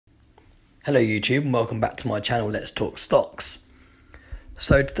Hello YouTube and welcome back to my channel Let's Talk Stocks.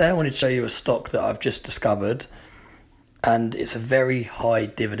 So today I wanted to show you a stock that I've just discovered, and it's a very high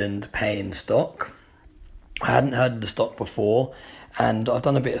dividend paying stock. I hadn't heard of the stock before, and I've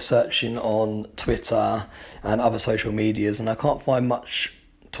done a bit of searching on Twitter and other social medias and I can't find much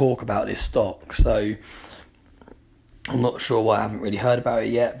talk about this stock, so I'm not sure why I haven't really heard about it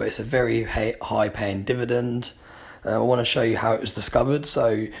yet, but it's a very high paying dividend. I want to show you how it was discovered,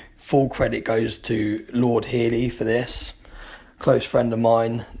 so full credit goes to Lord Healy for this. Close friend of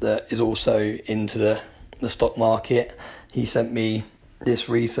mine that is also into the stock market. He sent me this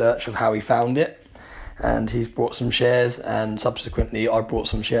research of how he found it, and he's bought some shares, and subsequently I bought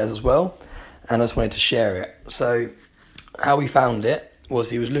some shares as well, and I just wanted to share it. So how he found it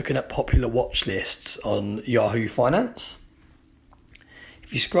was he was looking at popular watch lists on Yahoo Finance.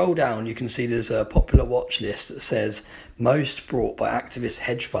 If you scroll down, you can see there's a popular watch list that says most brought by activist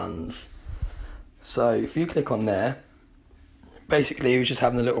hedge funds. So if you click on there, basically he was just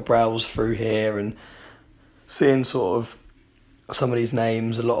having a little browse through here and seeing sort of some of these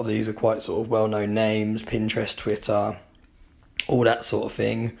names. A lot of these are quite sort of well-known names, Pinterest, Twitter, all that sort of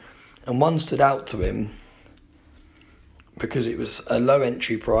thing. And one stood out to him because it was a low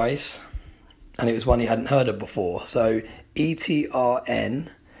entry price and it was one he hadn't heard of before. So ETRN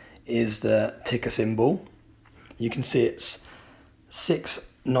is the ticker symbol. You can see it's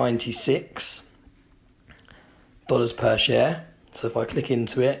 $6.96 per share. So if I click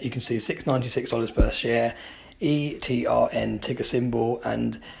into it, you can see $6.96 per share, ETRN ticker symbol,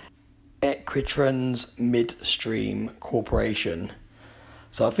 and Equitrans Midstream Corporation.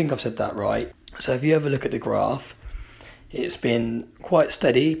 So I think I've said that right. So if you have a look at the graph, it's been quite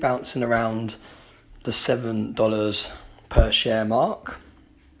steady, bouncing around the $7 per share mark.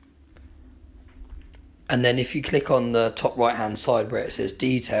 And then if you click on the top right hand side where it says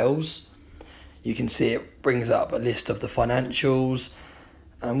details, you can see it brings up a list of the financials.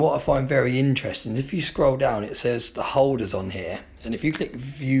 And what I find very interesting is if you scroll down, it says the holders on here, and if you click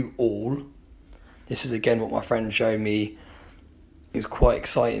view all, this is again what my friend showed me is quite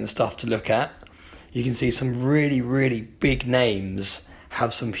exciting stuff to look at. You can see some really big names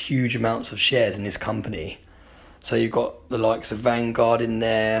have some huge amounts of shares in this company. So you've got the likes of Vanguard in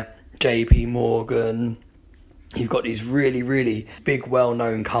there, JP Morgan. You've got these really big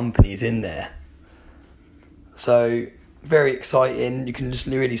well-known companies in there. So very exciting. You can just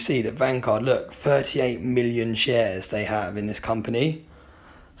really see that Vanguard, look, 38 million shares they have in this company.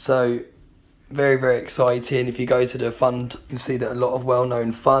 So very exciting. If you go to the fund, you can see that a lot of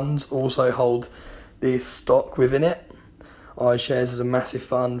well-known funds also hold this stock within it. iShares is a massive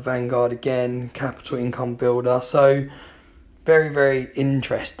fund, Vanguard again, Capital Income Builder. So very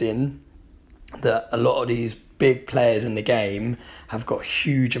interesting that a lot of these big players in the game have got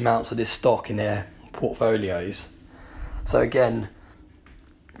huge amounts of this stock in their portfolios. So again,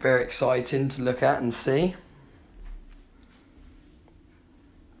 very exciting to look at and see.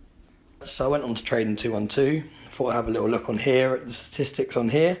 So I went on to Trading 212, thought I'd have a little look on here at the statistics on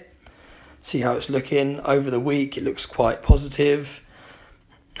here. See how it's looking. Over the week it looks quite positive.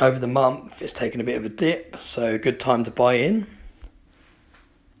 Over the month it's taken a bit of a dip, so a good time to buy in.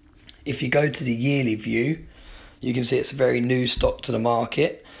 If you go to the yearly view, you can see it's a very new stock to the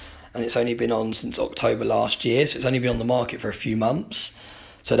market, and it's only been on since October last year, so it's only been on the market for a few months.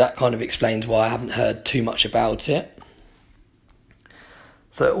 So that kind of explains why I haven't heard too much about it.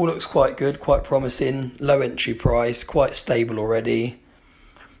 So it all looks quite good, quite promising, low entry price, quite stable already.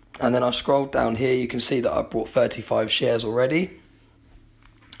 And then I scrolled down here, you can see that I bought 35 shares already.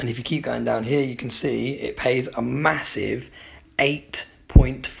 And if you keep going down here, you can see it pays a massive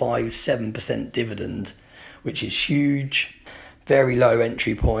 8.57% dividend, which is huge. Very low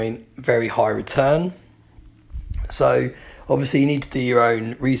entry point, very high return. So obviously you need to do your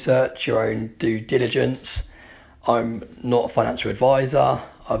own research, your own due diligence. I'm not a financial advisor.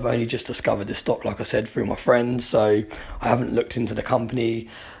 I've only just discovered this stock, like I said, through my friends. So I haven't looked into the company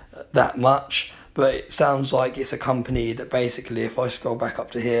that much, but it sounds like it's a company that basically, if I scroll back up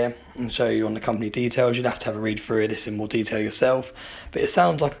to here and show you on the company details, you'd have to have a read through this in more detail yourself, but it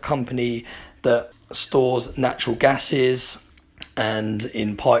sounds like a company that stores natural gases and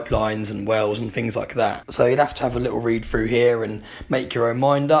in pipelines and wells and things like that. So you'd have to have a little read through here and make your own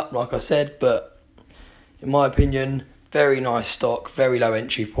mind up, like I said, but in my opinion, very nice stock, very low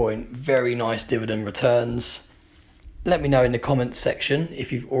entry point, very nice dividend returns. Let me know in the comments section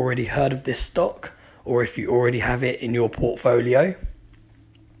if you've already heard of this stock or if you already have it in your portfolio.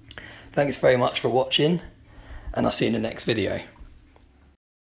 Thanks very much for watching, and I'll see you in the next video.